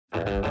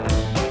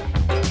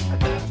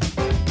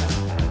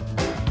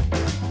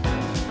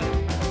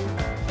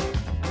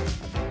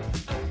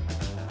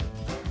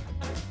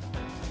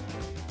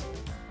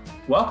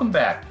Welcome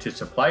back to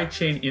Supply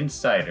Chain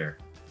Insider,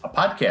 a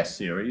podcast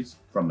series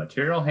from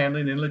Material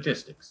Handling and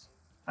Logistics.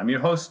 I'm your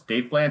host,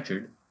 Dave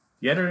Blanchard,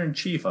 the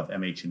editor-in-chief of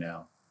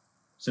MH&L.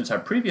 Since our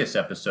previous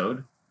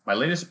episode, my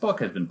latest book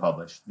has been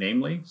published,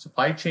 namely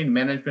Supply Chain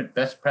Management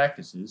Best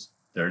Practices,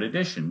 3rd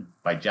edition,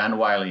 by John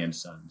Wiley &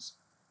 Sons.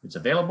 It's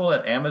available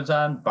at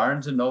Amazon,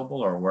 Barnes &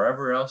 Noble, or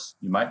wherever else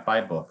you might buy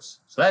books.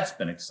 So that's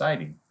been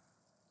exciting.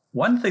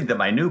 One thing that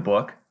my new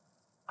book,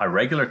 our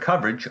regular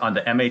coverage on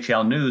the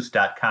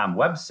MHLnews.com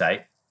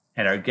website,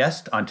 and our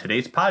guest on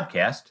today's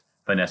podcast,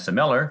 Vanessa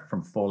Miller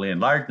from Foley &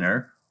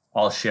 Lardner,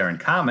 all share in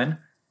common,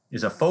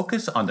 is a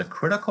focus on the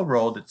critical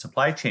role that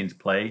supply chains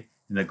play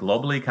in the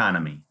global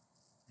economy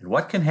and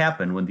what can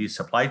happen when these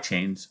supply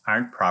chains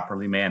aren't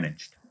properly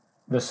managed.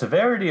 The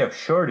severity of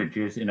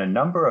shortages in a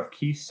number of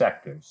key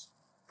sectors,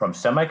 from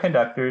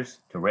semiconductors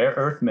to rare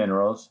earth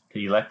minerals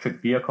to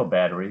electric vehicle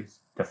batteries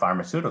to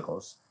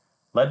pharmaceuticals,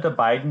 led the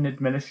Biden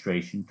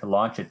administration to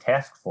launch a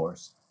task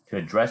force to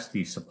address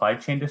these supply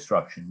chain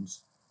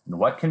disruptions and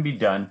what can be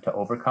done to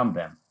overcome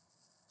them.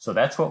 So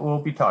that's what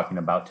we'll be talking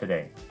about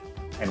today.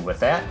 And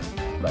with that,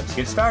 let's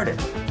get started.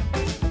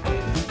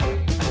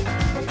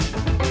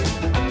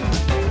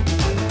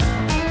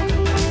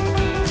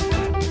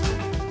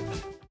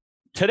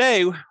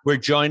 Today, we're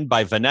joined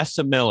by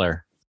Vanessa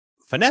Miller.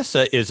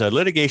 Vanessa is a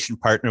litigation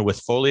partner with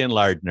Foley &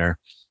 Lardner,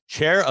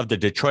 chair of the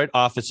Detroit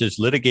office's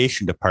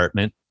litigation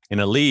department,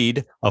 and a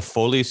lead of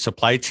Foley's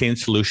Supply Chain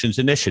Solutions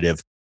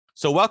Initiative.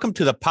 So welcome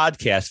to the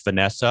podcast,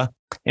 Vanessa.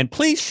 And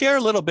please share a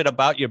little bit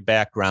about your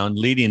background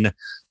leading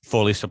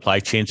Foley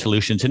Supply Chain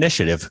Solutions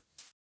Initiative.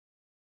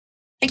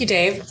 Thank you,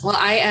 Dave. Well,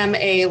 I am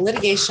a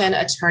litigation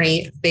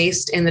attorney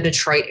based in the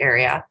Detroit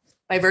area.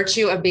 By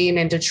virtue of being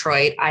in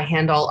Detroit, I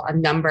handle a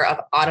number of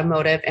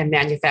automotive and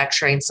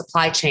manufacturing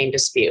supply chain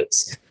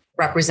disputes,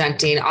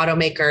 representing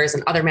automakers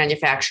and other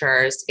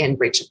manufacturers in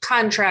breach of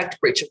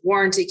contract, breach of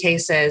warranty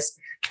cases,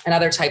 and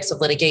other types of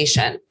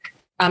litigation.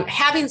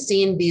 Having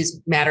seen these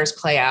matters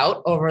play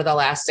out over the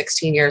last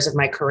 16 years of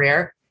my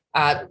career,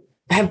 I've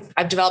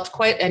developed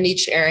quite a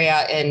niche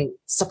area in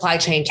supply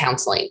chain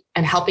counseling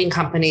and helping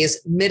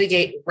companies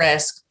mitigate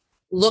risk,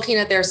 looking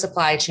at their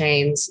supply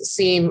chains,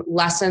 seeing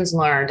lessons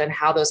learned and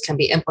how those can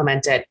be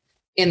implemented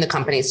in the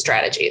company's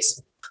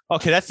strategies.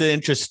 Okay, that's an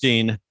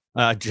interesting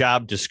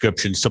job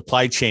description,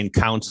 supply chain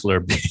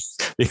counselor,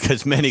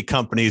 because many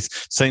companies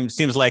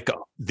seems like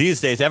these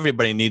days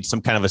everybody needs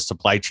some kind of a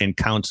supply chain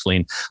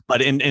counseling.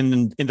 But in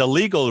the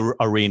legal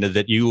arena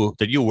that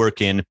you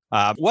work in,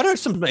 what are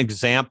some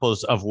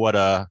examples of what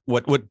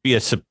would be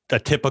a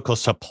typical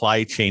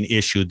supply chain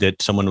issue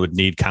that someone would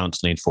need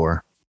counseling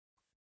for?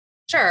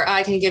 Sure,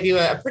 I can give you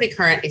a pretty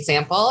current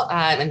example,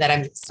 and that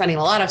I'm spending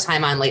a lot of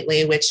time on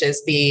lately, which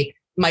is the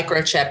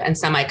microchip and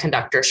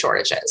semiconductor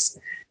shortages.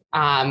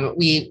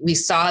 We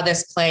saw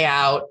this play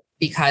out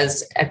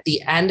because at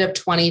the end of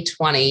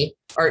 2020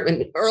 or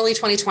in early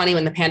 2020,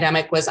 when the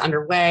pandemic was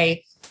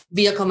underway,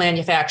 vehicle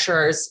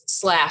manufacturers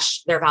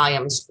slashed their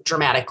volumes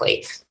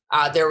dramatically.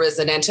 There was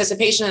an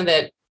anticipation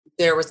that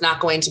there was not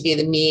going to be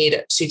the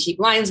need to keep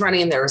lines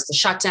running. There was the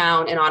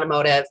shutdown in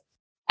automotive.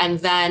 And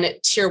then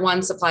tier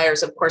one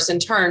suppliers, of course, in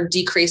turn,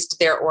 decreased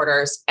their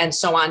orders and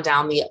so on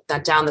down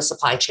the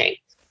supply chain.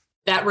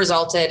 That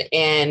resulted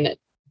in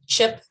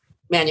chip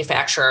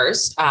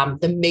manufacturers,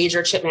 the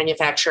major chip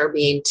manufacturer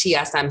being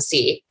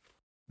TSMC,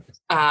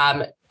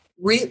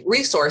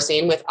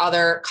 resourcing with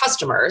other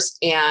customers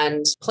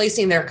and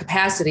placing their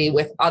capacity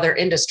with other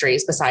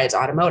industries besides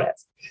automotive.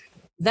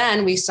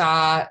 Then we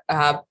saw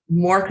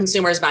more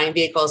consumers buying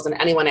vehicles than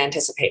anyone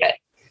anticipated.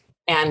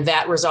 And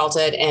that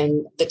resulted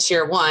in the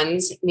tier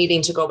ones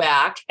needing to go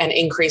back and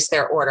increase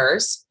their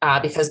orders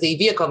because the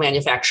vehicle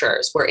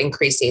manufacturers were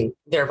increasing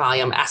their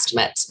volume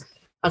estimates.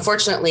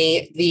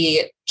 Unfortunately,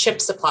 the chip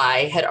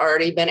supply had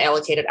already been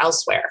allocated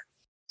elsewhere.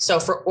 So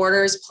for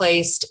orders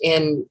placed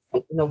in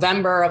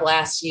November of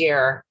last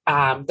year,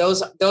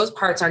 those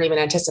parts aren't even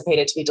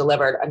anticipated to be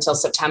delivered until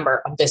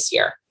September of this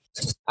year.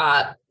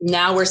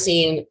 Now we're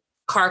seeing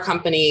car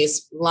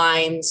companies,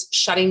 lines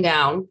shutting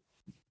down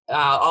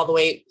all the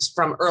way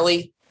from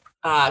early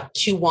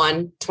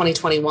Q1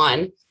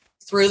 2021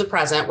 through the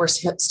present. We're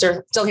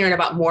still hearing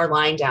about more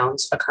line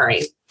downs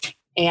occurring.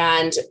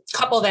 And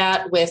couple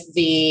that with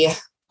the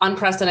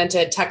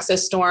unprecedented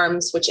Texas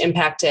storms, which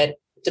impacted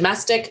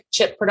domestic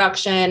chip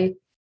production,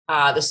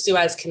 the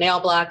Suez Canal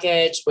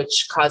blockage,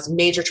 which caused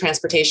major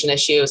transportation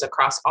issues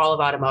across all of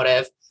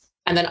automotive,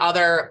 and then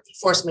other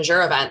force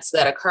majeure events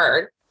that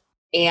occurred.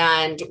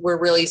 And we're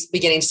really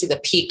beginning to see the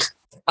peak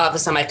of the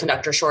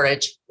semiconductor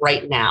shortage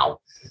right now.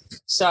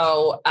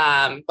 So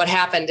what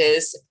happened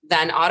is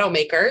then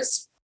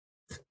automakers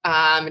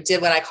did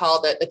what I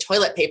call the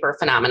toilet paper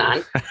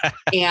phenomenon.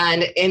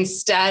 And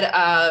instead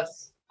of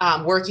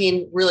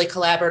working really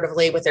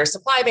collaboratively with their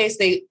supply base,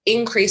 they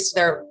increased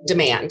their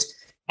demand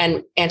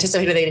and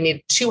anticipated they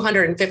need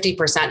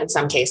 250% in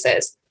some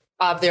cases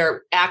of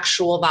their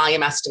actual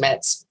volume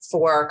estimates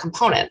for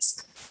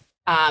components,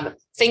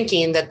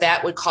 thinking that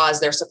that would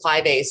cause their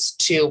supply base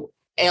to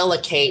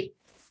allocate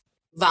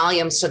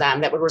volumes to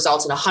them that would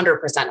result in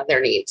 100% of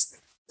their needs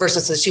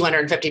versus the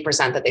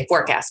 250% that they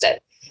forecasted.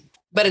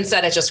 But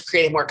instead, it just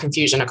created more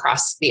confusion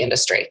across the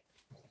industry.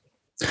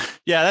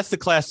 Yeah, that's the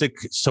classic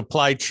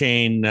supply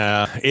chain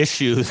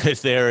issue. That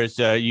there is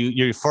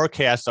your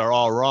forecasts are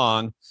all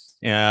wrong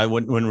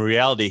when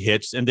reality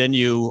hits, and then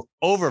you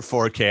over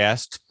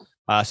forecast,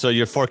 so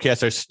your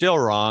forecasts are still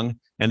wrong,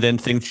 and then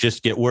things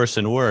just get worse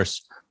and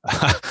worse.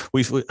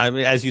 I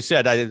mean, as you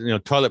said,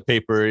 toilet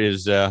paper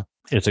is a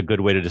good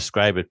way to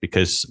describe it,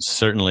 because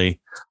certainly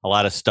a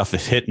lot of stuff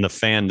is hitting the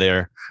fan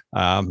there,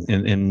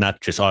 in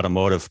not just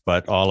automotive,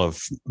 but all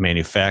of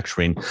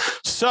manufacturing.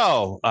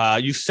 So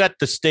you set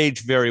the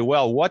stage very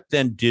well. What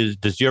then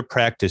does your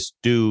practice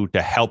do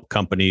to help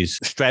companies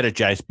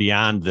strategize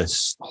beyond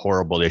this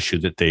horrible issue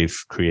that they've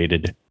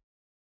created?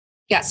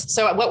 Yes.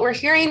 So what we're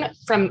hearing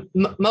from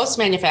most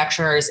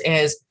manufacturers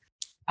is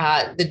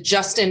the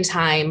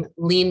just-in-time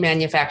lean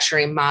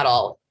manufacturing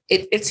model.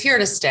 It's here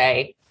to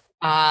stay.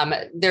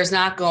 There's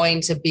not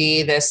going to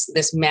be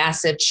this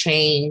massive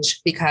change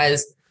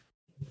because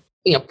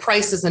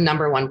price is the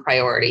number one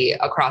priority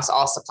across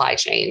all supply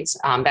chains.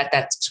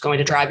 That's going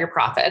to drive your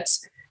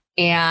profits,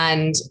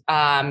 and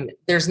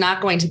there's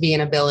not going to be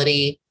an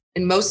ability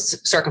in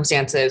most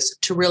circumstances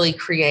to really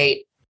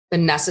create the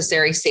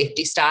necessary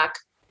safety stock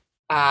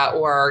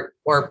or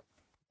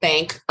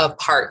bank of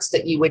parts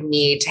that you would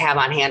need to have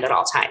on hand at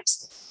all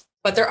times.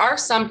 But there are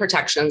some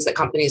protections that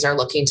companies are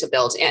looking to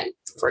build in.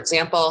 For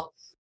example,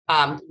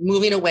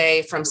 moving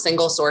away from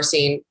single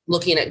sourcing,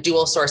 looking at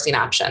dual sourcing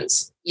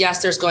options.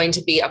 Yes, there's going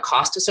to be a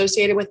cost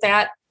associated with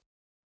that,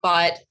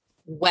 but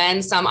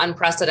when some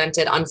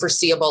unprecedented,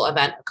 unforeseeable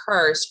event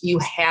occurs, you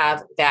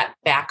have that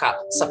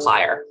backup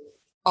supplier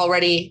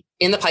already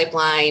in the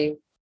pipeline,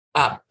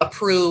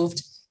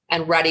 approved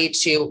and ready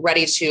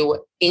to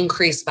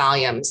increase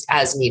volumes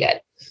as needed.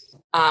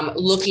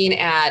 Looking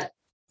at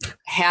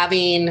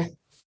having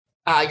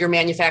your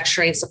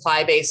manufacturing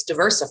supply base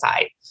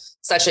diversified,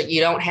 such that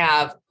you don't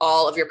have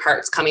all of your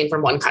parts coming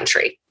from one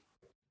country,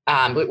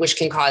 which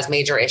can cause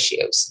major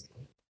issues.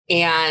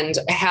 And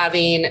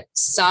having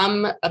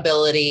some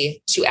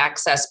ability to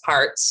access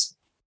parts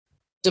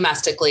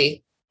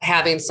domestically,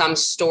 having some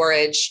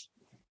storage.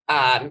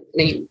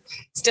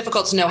 It's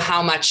difficult to know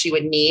how much you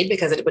would need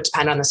because it would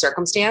depend on the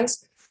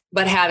circumstance,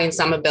 but having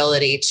some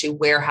ability to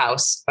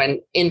warehouse and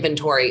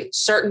inventory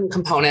certain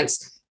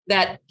components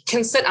that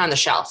can sit on the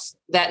shelf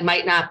that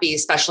might not be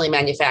specially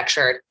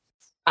manufactured,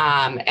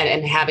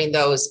 and having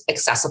those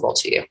accessible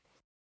to you.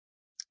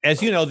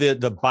 As you know, the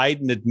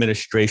Biden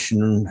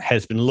administration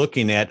has been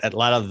looking at a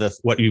lot of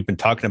what you've been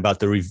talking about,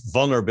 the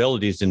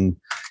vulnerabilities in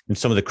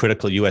some of the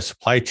critical U.S.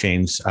 supply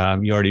chains.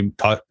 You already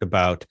talked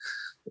about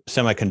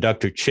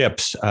semiconductor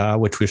chips,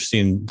 which we've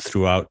seen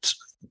throughout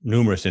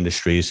numerous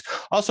industries.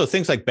 Also,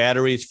 things like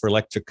batteries for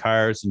electric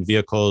cars and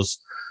vehicles,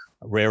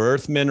 rare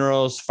earth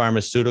minerals,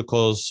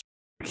 pharmaceuticals.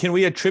 Can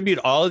we attribute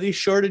all of these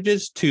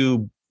shortages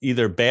to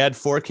either bad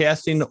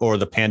forecasting or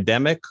the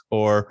pandemic,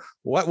 or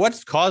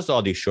what's caused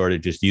all these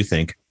shortages, do you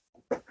think?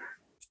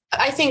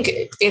 I think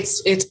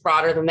it's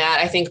broader than that.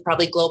 I think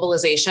probably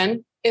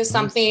globalization is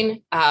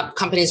something.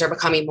 Companies are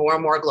becoming more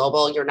and more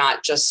global. You're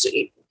not just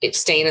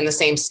staying in the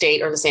same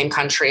state or the same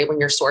country when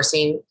you're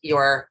sourcing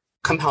your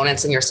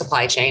components in your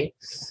supply chain,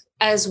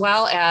 as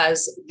well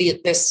as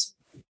this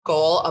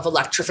goal of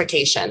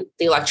electrification,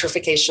 the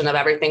electrification of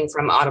everything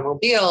from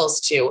automobiles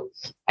to,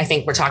 I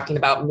think we're talking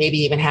about maybe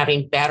even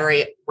having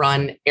battery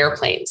run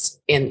airplanes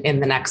in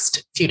the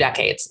next few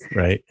decades.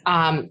 Right.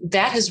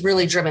 That has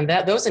really driven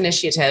those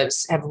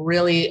initiatives have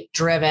really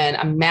driven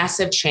a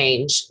massive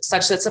change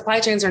such that supply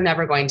chains are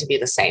never going to be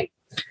the same.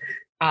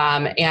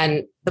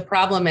 And the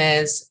problem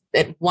is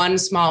that one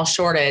small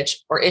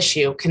shortage or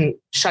issue can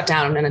shut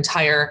down an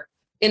entire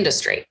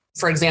industry.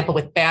 For example,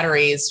 with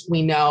batteries,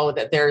 we know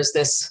that there's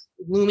this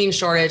looming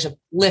shortage of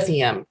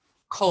lithium,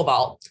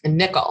 cobalt, and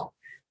nickel.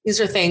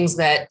 These are things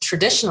that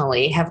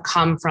traditionally have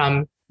come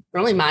from, they're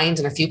only mined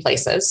in a few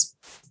places.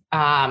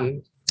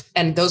 And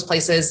those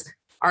places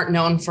aren't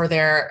known for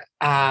their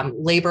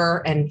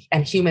labor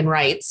and human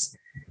rights.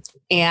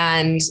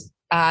 And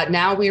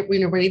now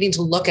we're needing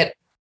to look at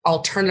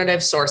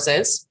alternative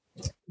sources,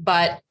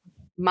 but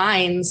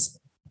mines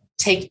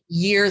take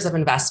years of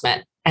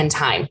investment and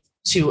time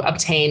to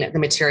obtain the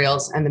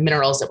materials and the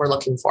minerals that we're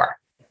looking for.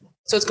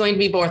 So it's going to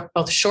be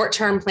both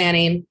short-term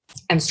planning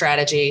and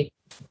strategy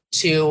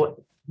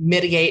to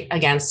mitigate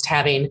against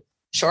having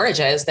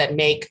shortages that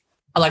make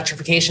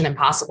electrification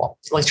impossible,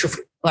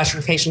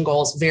 electrification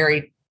goals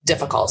very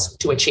difficult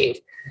to achieve.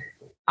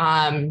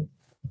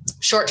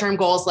 Short-term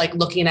goals like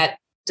looking at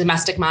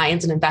domestic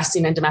mines and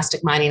investing in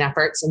domestic mining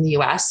efforts in the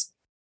US.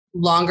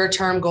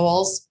 Longer-term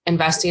goals,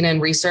 investing in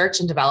research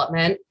and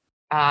development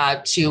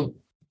to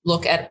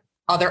look at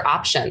other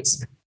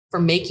options for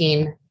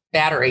making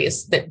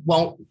batteries that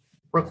won't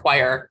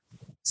require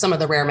some of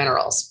the rare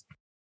minerals.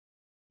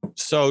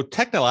 So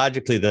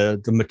technologically,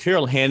 the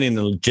material handling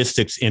and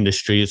logistics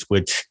industries,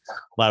 which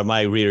a lot of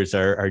my readers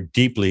are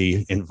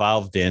deeply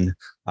involved in,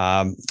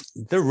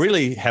 they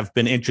really have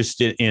been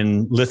interested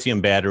in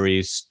lithium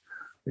batteries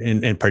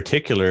in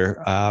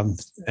particular,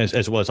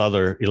 as well as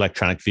other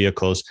electronic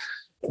vehicles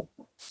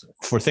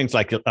for things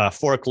like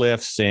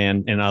forklifts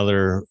and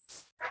other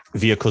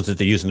vehicles that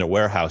they use in their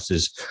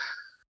warehouses.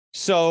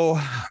 So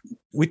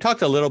we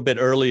talked a little bit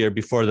earlier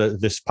before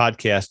this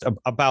podcast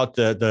about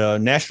the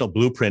national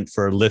blueprint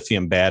for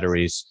lithium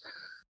batteries.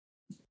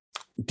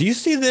 Do you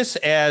see this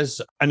as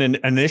an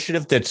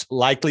initiative that's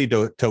likely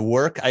to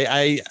work?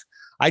 I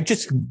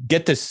just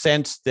get the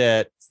sense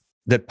that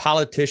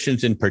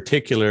politicians in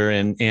particular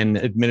and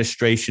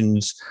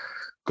administrations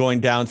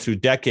going down through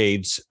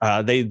decades,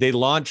 they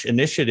launch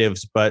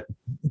initiatives, but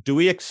do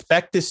we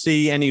expect to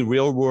see any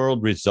real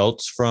world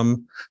results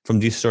from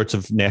these sorts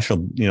of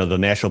national, the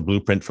national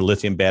blueprint for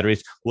lithium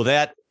batteries? Will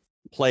that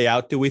play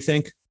out, do we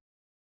think?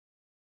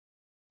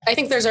 I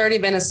think there's already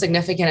been a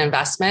significant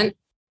investment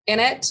in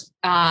it.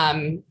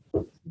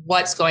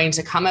 What's going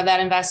to come of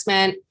that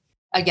investment?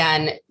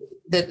 Again,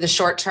 the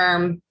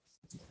short-term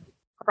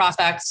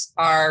prospects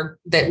are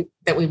that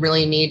we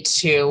really need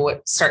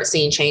to start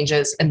seeing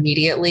changes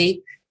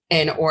immediately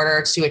in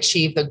order to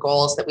achieve the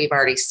goals that we've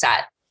already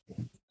set.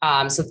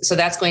 So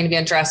that's going to be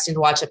interesting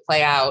to watch it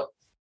play out.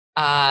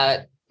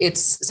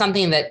 It's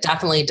something that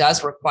definitely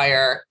does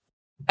require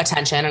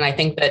attention. And I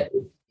think that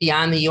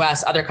beyond the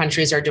US, other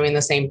countries are doing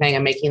the same thing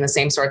and making the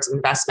same sorts of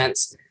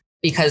investments,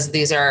 because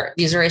these are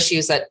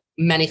issues that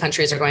many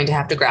countries are going to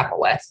have to grapple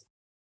with.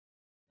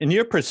 In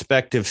your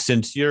perspective,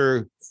 since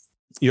your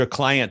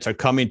clients are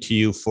coming to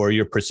you for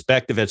your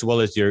perspective as well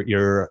as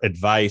your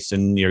advice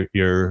and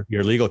your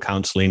legal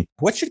counseling,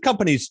 what should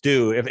companies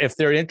do if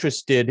they're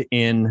interested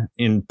in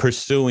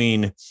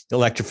pursuing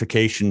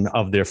electrification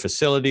of their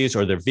facilities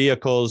or their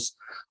vehicles,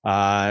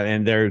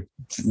 and they're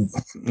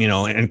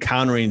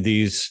encountering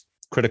these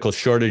critical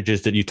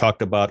shortages that you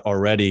talked about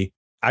already?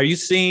 Are you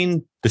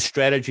seeing the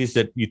strategies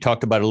that you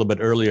talked about a little bit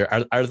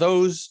earlier? Are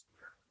those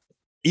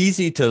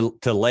easy to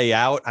lay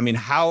out? I mean,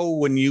 how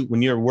when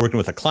you're working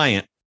with a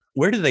client,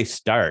 where do they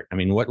start? I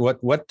mean,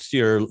 what's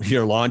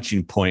your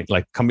launching point?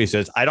 Like, company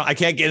says, I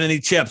can't get any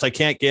chips. I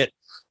can't get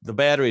the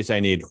batteries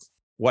I need.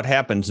 What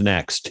happens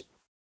next?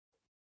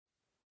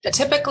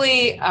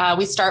 Typically,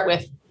 we start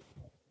with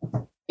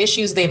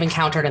issues they've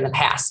encountered in the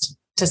past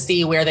to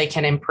see where they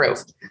can improve.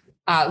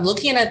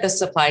 Looking at the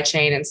supply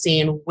chain and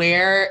seeing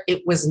where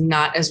it was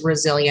not as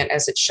resilient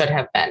as it should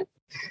have been.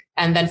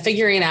 And then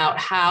figuring out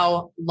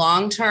how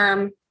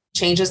long-term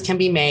changes can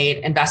be made,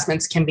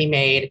 investments can be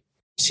made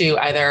to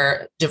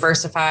either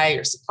diversify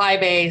your supply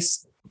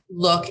base,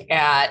 look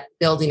at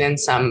building in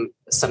some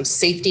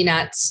safety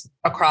nets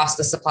across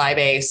the supply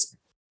base.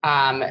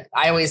 I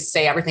always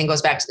say everything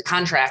goes back to the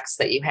contracts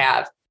that you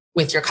have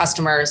with your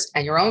customers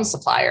and your own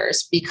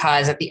suppliers,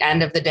 because at the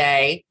end of the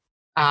day,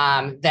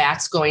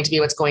 that's going to be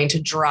what's going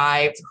to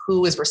drive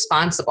who is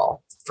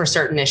responsible for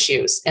certain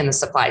issues in the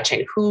supply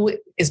chain, who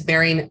is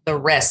bearing the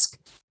risk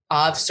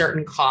of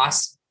certain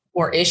costs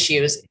or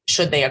issues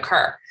should they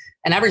occur.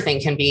 And everything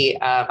can be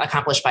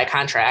accomplished by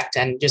contract,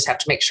 and you just have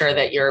to make sure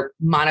that you're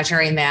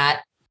monitoring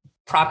that,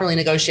 properly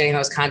negotiating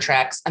those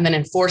contracts, and then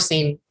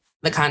enforcing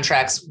the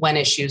contracts when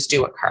issues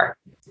do occur.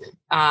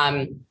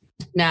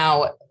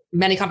 Now,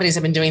 many companies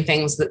have been doing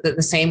things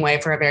the same way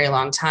for a very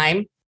long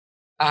time.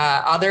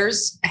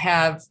 Others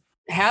have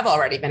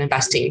already been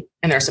investing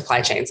in their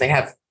supply chains. They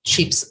have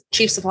chief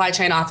supply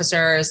chain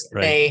officers.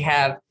 Right. They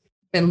have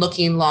been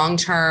looking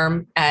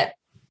long-term at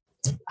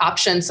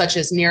options such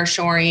as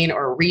nearshoring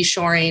or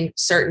reshoring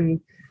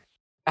certain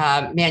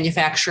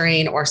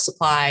manufacturing or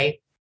supply.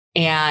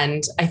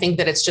 And I think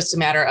that it's just a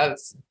matter of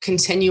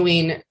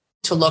continuing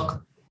to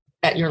look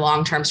at your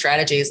long-term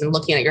strategies and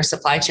looking at your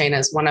supply chain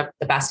as one of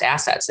the best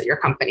assets that your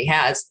company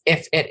has,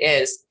 if it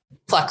is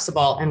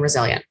flexible and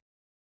resilient.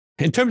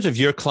 In terms of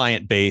your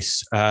client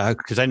base,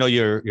 because I know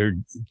you're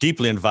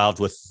deeply involved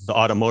with the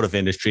automotive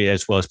industry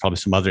as well as probably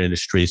some other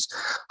industries,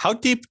 how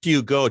deep do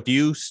you go? Do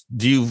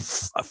you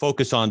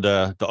focus on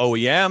the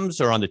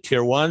OEMs or on the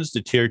tier ones,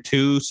 the tier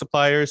two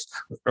suppliers,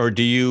 or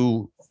do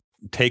you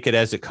take it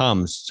as it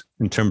comes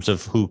in terms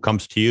of who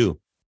comes to you?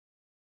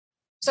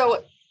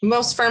 So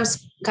most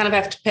firms kind of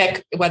have to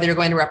pick whether you're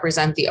going to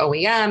represent the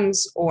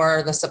OEMs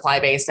or the supply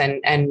base,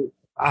 and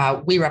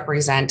we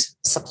represent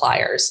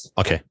suppliers,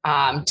 okay,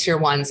 tier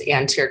ones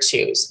and tier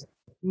twos.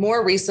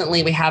 More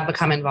recently, we have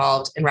become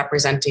involved in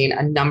representing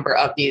a number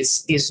of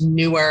these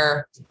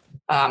newer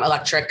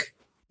electric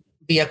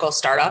vehicle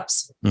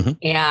startups, mm-hmm.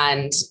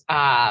 and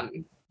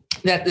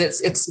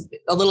it's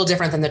a little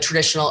different than the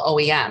traditional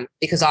OEM,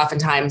 because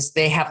oftentimes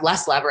they have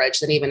less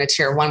leverage than even a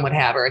tier one would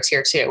have or a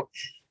tier two.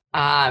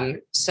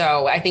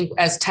 So I think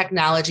as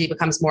technology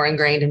becomes more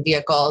ingrained in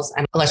vehicles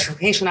and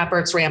electrification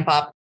efforts ramp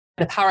up,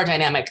 the power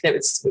dynamic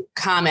that's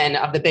common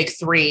of the big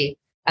three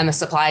and the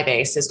supply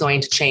base is going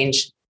to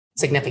change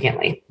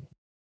significantly.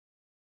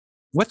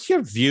 What's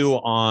your view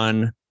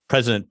on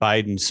President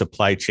Biden's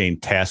supply chain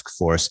task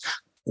force?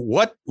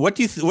 What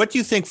do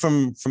you think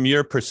from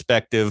your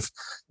perspective,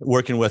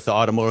 working with the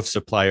automotive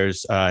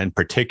suppliers in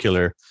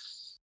particular?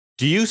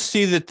 Do you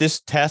see that this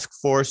task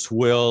force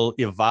will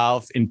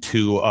evolve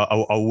into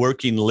a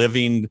working,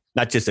 living,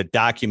 not just a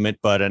document,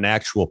 but an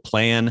actual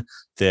plan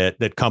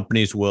that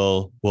companies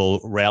will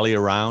rally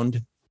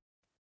around?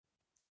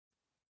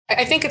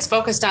 I think it's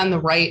focused on the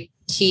right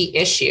key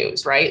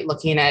issues, right?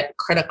 Looking at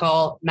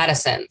critical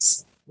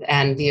medicines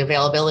and the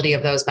availability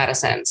of those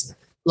medicines,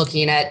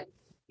 looking at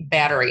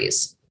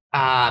batteries,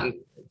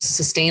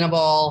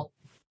 sustainable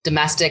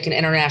domestic and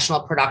international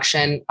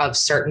production of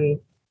certain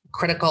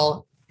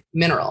critical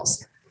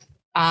minerals.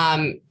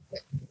 Of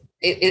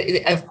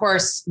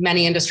course,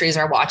 many industries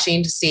are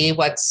watching to see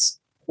what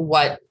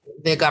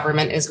the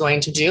government is going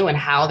to do and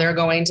how they're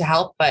going to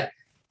help. But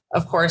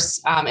of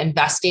course,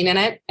 investing in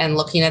it and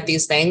looking at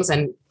these things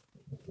and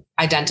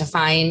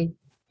identifying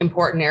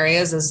important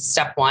areas is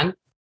step one.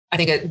 I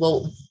think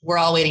we're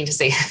all waiting to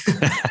see.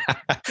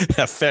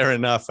 Fair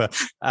enough.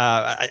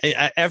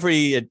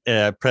 Every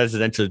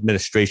presidential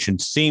administration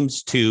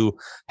seems to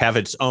have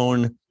its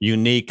own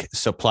unique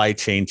supply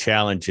chain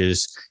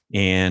challenges.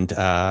 And,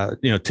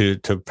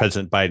 to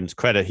President Biden's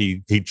credit,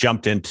 he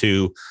jumped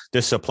into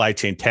this supply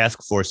chain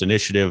task force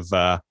initiative,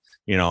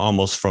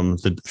 almost from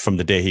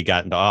the day he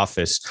got into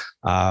office.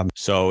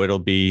 So it'll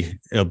be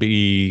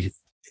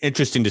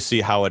interesting to see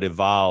how it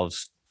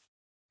evolves,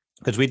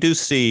 because we do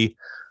see,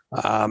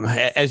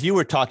 as you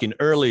were talking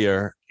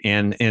earlier,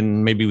 and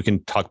maybe we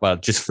can talk about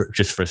it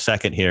just for a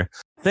second here,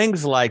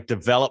 things like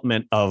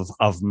development of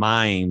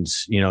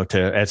mines,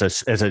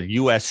 as a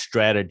U.S.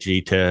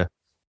 strategy to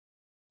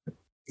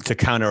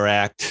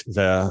counteract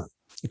the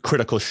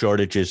critical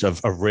shortages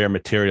of rare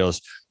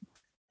materials.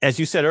 As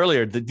you said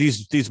earlier,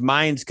 these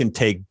mines can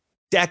take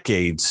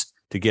decades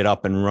to get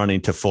up and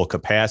running to full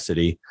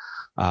capacity.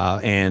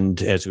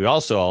 And as we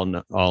also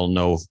all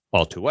know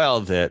all too well,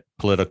 that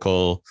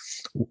political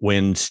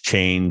winds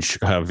change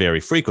very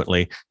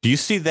frequently. Do you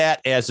see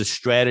that as a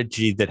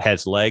strategy that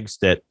has legs,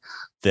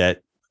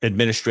 that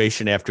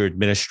administration after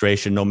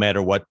administration, no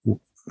matter what,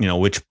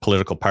 which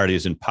political party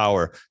is in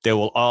power, they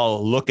will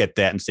all look at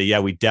that and say, yeah,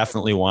 we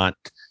definitely want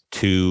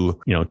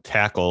to,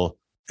 tackle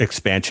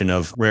expansion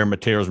of rare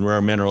materials and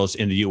rare minerals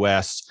in the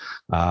U.S.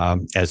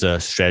 As a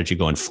strategy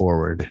going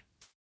forward?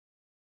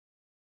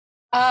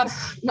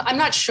 I'm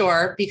not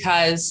sure,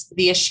 because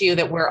the issue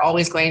that we're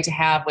always going to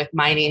have with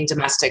mining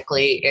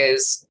domestically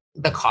is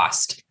the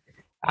cost.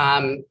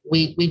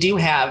 We do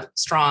have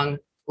strong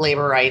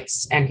labor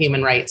rights and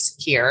human rights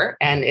here,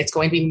 and it's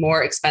going to be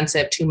more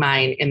expensive to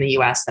mine in the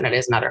U.S. than it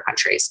is in other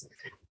countries.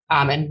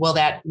 And will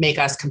that make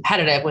us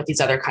competitive with these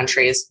other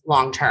countries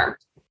long term?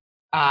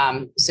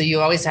 So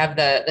you always have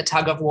the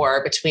tug of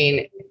war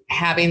between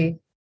having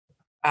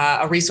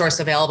a resource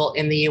available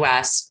in the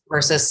U.S.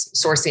 versus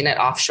sourcing it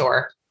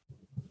offshore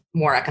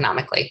more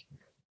economically.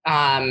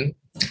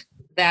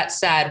 That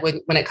said,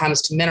 when it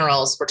comes to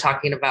minerals, we're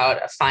talking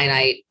about a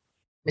finite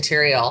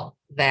material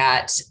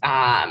that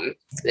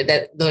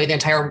the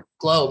entire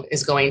globe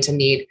is going to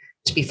need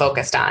to be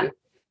focused on.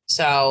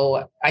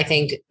 So I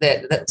think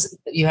that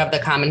you have the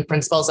common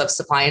principles of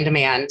supply and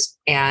demand,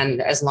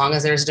 and as long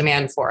as there's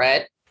demand for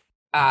it,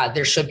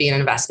 there should be an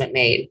investment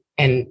made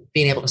in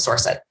being able to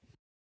source it.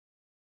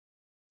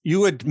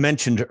 You had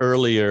mentioned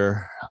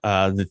earlier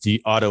that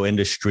the auto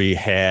industry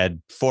had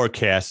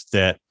forecast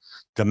that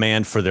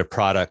demand for their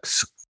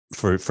products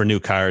for new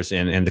cars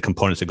and the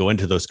components that go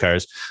into those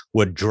cars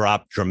would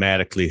drop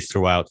dramatically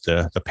throughout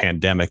the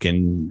pandemic.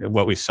 And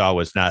what we saw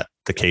was not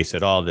the case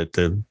at all, that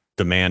the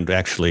demand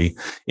actually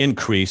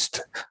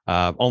increased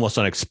almost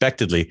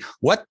unexpectedly.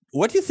 What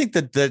do you think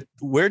that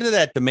where did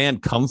that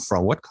demand come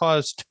from? What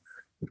caused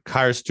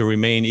cars to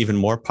remain even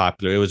more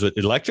popular? Was it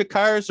electric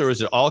cars, or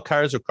is it all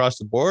cars across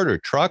the board, or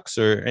trucks,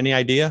 or any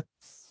idea?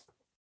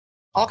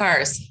 All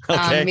cars.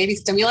 Okay. Maybe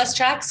stimulus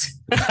checks.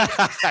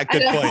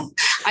 Good point.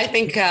 I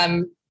think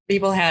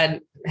people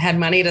had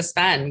money to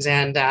spend,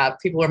 and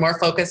people were more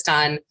focused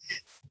on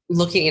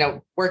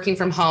working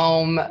from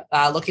home,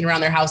 looking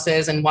around their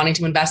houses and wanting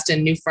to invest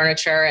in new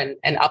furniture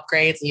and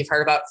upgrades. And you've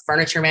heard about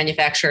furniture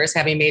manufacturers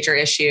having major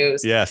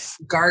issues. Yes.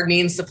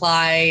 Gardening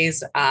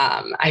supplies.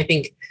 I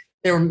think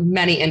there were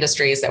many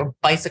industries that were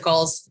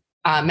bicycles,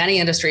 many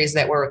industries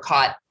that were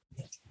caught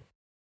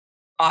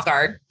off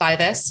guard by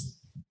this,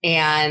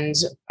 and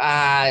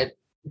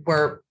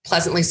were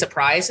pleasantly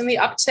surprised in the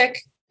uptick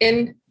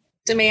in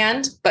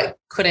demand, but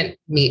couldn't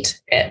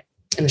meet it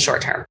in the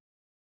short term.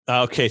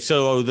 Okay,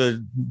 so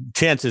the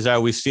chances are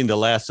we've seen the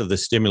last of the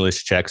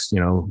stimulus checks,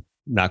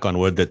 knock on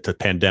wood that the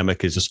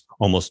pandemic is just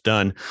almost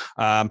done.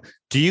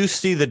 Do you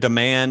see the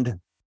demand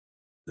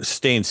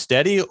staying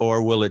steady,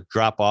 or will it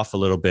drop off a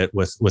little bit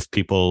with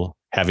people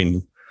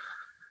having,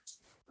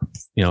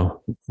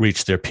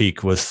 reached their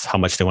peak with how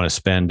much they want to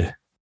spend?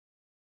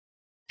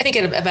 I think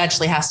it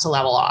eventually has to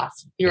level off.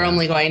 You're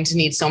only going to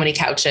need so many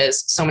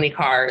couches, so many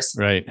cars.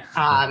 Right.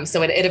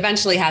 So it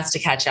eventually has to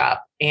catch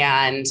up.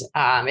 And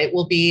it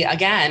will be,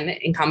 again,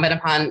 incumbent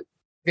upon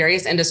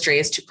various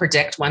industries to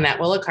predict when that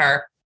will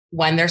occur,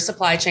 when their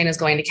supply chain is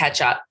going to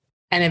catch up,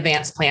 an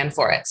advanced plan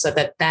for it so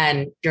that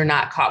then you're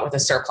not caught with a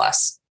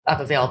surplus of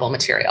available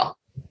material.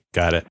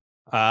 Got it.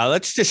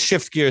 Let's just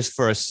shift gears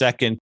for a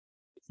second.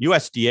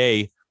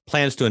 USDA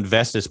plans to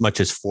invest as much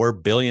as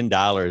 $4 billion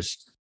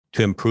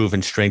to improve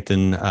and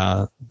strengthen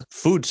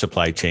food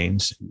supply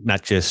chains,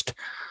 not just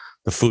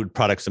the food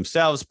products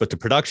themselves, but the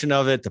production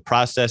of it, the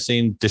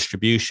processing,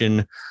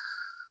 distribution.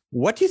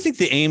 What do you think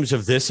the aims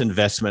of this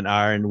investment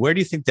are, and where do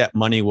you think that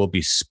money will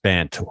be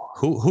spent?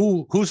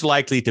 Who's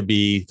likely to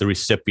be the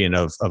recipient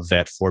of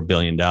that $4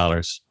 billion?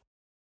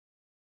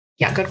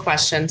 Yeah, good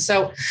question.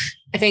 So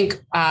I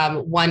think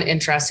one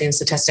interesting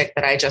statistic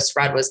that I just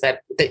read was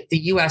that the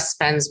U.S.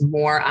 spends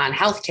more on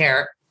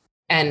healthcare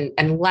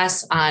and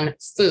less on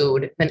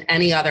food than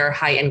any other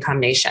high income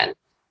nation.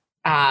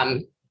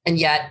 And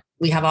yet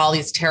we have all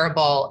these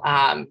terrible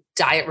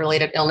diet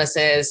related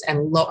illnesses and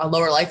a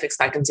lower life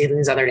expectancy than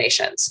these other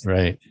nations.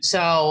 Right.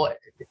 So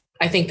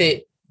I think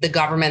that the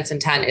government's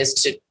intent is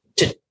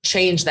to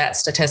change that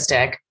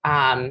statistic.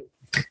 And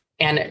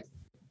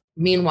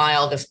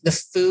meanwhile, the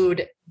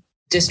food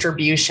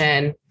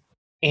distribution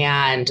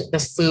and the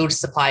food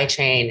supply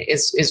chain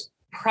is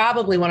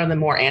probably one of the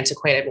more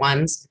antiquated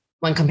ones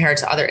when compared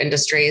to other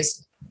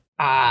industries.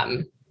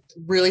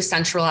 Really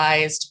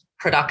centralized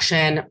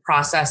production,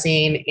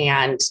 processing,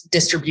 and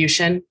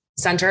distribution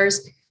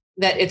centers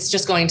that it's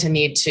just going to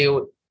need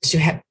to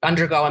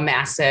undergo a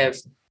massive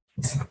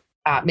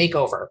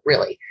makeover,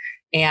 really.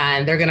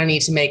 And they're going to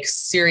need to make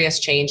serious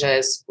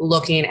changes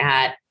looking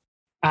at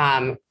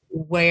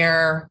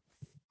where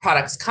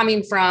product's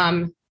coming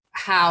from,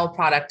 how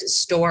product is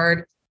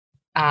stored,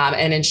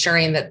 and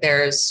ensuring that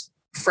there's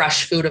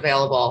fresh food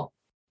available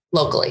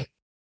locally.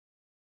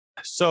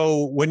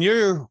 So when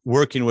you're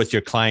working with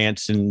your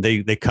clients and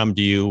they come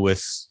to you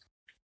with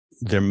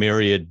their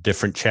myriad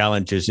different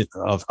challenges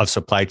of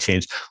supply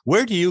chains,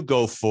 where do you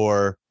go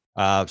for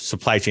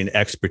supply chain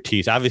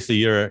expertise? Obviously,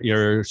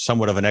 you're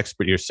somewhat of an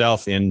expert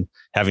yourself in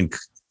having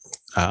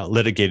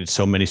litigated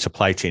so many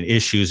supply chain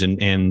issues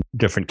and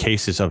different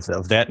cases of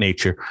that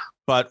nature.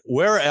 But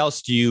where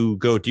else do you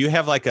go? Do you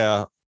have like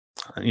an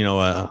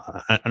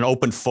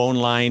open phone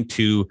line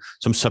to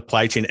some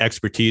supply chain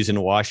expertise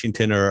in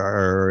Washington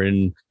or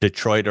in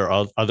Detroit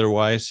or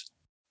otherwise?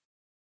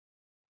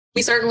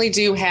 We certainly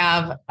do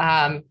have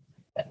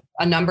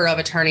a number of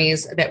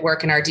attorneys that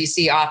work in our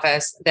DC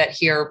office that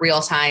hear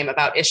real time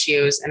about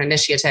issues and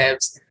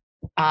initiatives.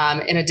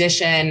 In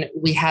addition,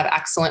 we have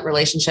excellent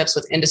relationships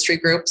with industry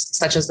groups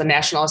such as the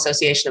National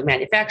Association of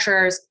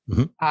Manufacturers,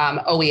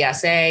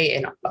 OESA,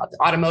 and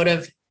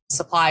automotive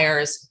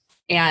suppliers,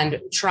 and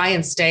try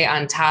and stay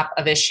on top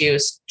of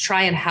issues,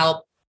 try and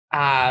help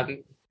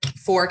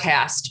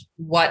forecast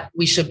what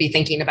we should be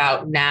thinking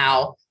about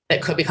now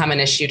that could become an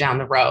issue down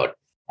the road,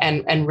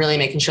 and really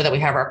making sure that we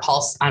have our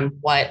pulse on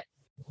what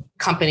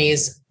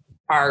companies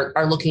are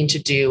looking to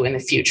do in the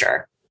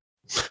future.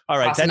 All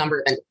right. Across a number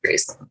of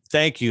industries.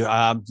 Thank you.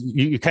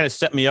 You kind of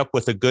set me up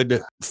with a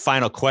good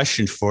final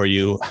question for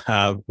you,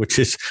 which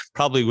is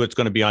probably what's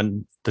going to be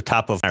on the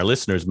top of our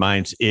listeners'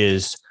 minds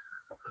is,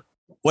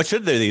 what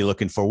should they be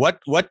looking for? What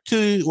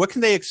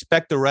can they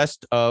expect the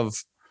rest of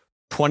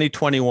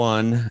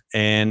 2021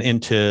 and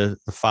into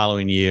the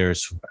following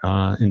years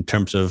in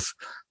terms of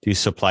these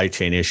supply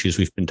chain issues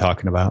we've been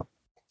talking about?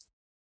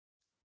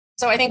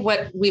 So I think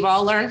what we've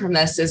all learned from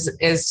this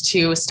is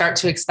to start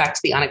to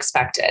expect the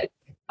unexpected.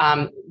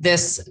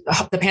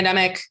 The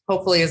pandemic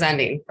hopefully is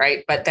ending,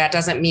 right? But that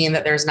doesn't mean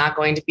that there's not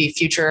going to be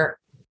future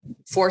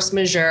force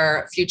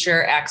majeure,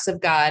 future acts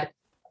of God,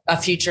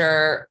 a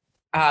future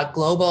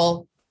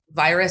global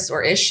virus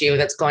or issue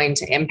that's going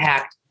to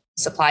impact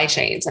supply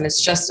chains. And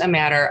it's just a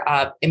matter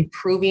of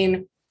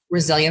improving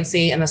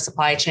resiliency in the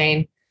supply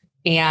chain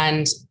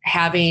and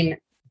having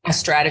a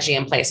strategy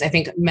in place. I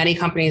think many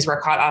companies were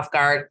caught off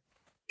guard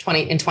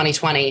in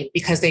 2020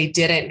 because they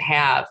didn't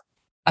have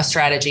a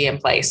strategy in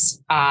place.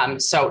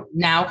 So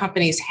now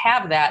companies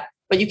have that,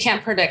 but you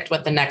can't predict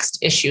what the next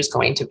issue is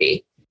going to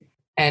be.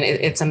 And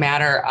it's a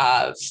matter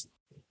of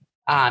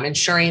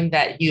ensuring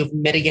that you've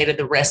mitigated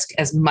the risk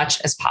as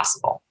much as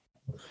possible.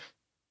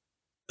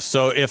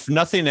 So if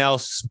nothing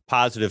else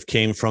positive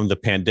came from the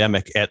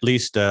pandemic, at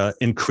least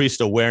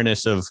increased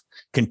awareness of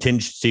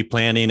contingency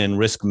planning and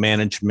risk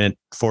management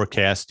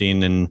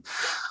forecasting and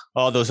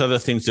all those other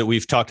things that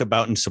we've talked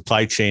about in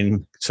supply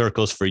chain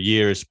circles for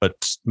years,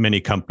 but many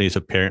companies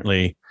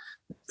apparently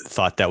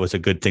thought that was a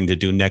good thing to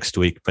do next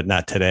week, but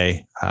not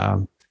today.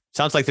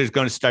 Sounds like they're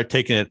going to start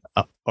taking it,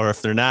 or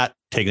if they're not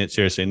taking it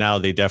seriously now,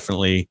 they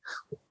definitely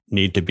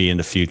need to be in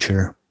the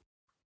future.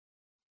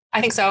 I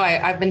think so.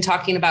 I've been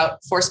talking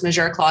about force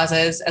majeure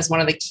clauses as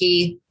one of the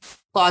key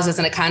clauses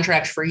in a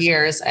contract for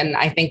years. And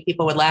I think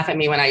people would laugh at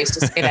me when I used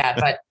to say that,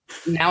 but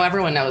now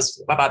everyone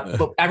knows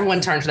about, everyone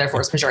turns to their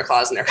force majeure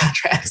clause in their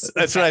contracts.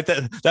 That's right.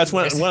 That's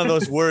one of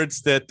those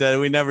words that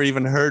we never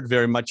even heard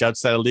very much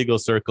outside of legal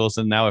circles.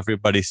 And now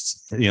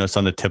everybody's, it's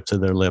on the tips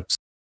of their lips.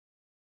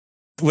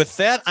 With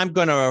that, I'm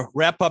going to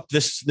wrap up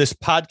this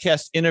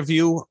podcast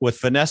interview with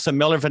Vanessa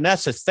Miller.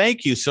 Vanessa,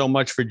 thank you so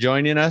much for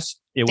joining us.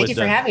 Thank you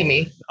for having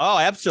me. Oh,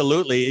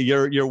 absolutely.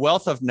 Your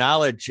wealth of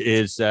knowledge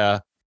is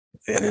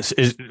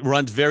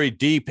runs very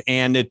deep,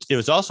 and it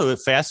was also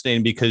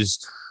fascinating because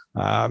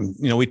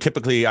we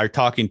typically are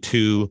talking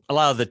to a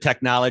lot of the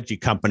technology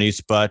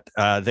companies, but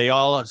they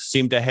all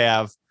seem to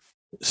have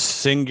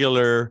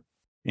singular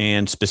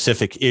and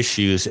specific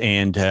issues.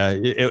 And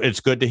it's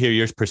good to hear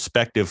your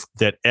perspective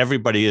that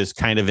everybody is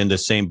kind of in the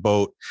same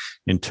boat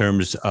in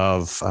terms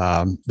of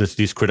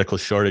these critical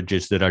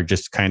shortages that are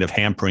just kind of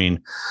hampering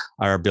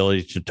our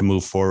ability to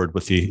move forward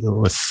with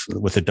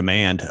the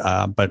demand.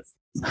 But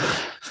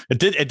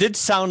it did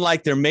sound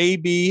like there may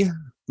be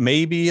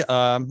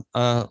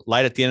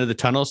light at the end of the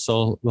tunnel.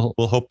 So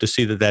we'll hope to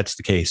see that that's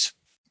the case.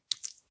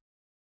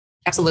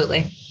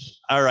 Absolutely.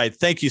 All right.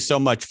 Thank you so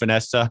much,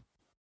 Vanessa.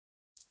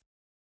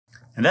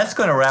 And that's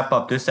going to wrap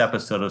up this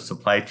episode of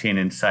Supply Chain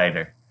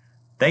Insider.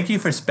 Thank you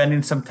for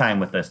spending some time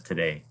with us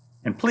today.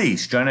 And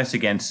please join us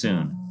again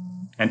soon.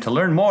 And to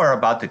learn more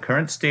about the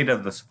current state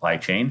of the supply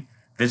chain,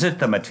 visit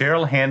the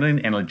Material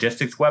Handling and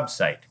Logistics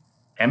website,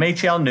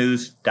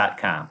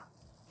 mhlnews.com.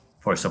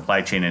 For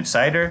Supply Chain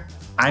Insider,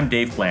 I'm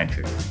Dave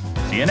Blanchard.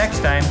 See you next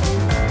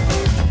time.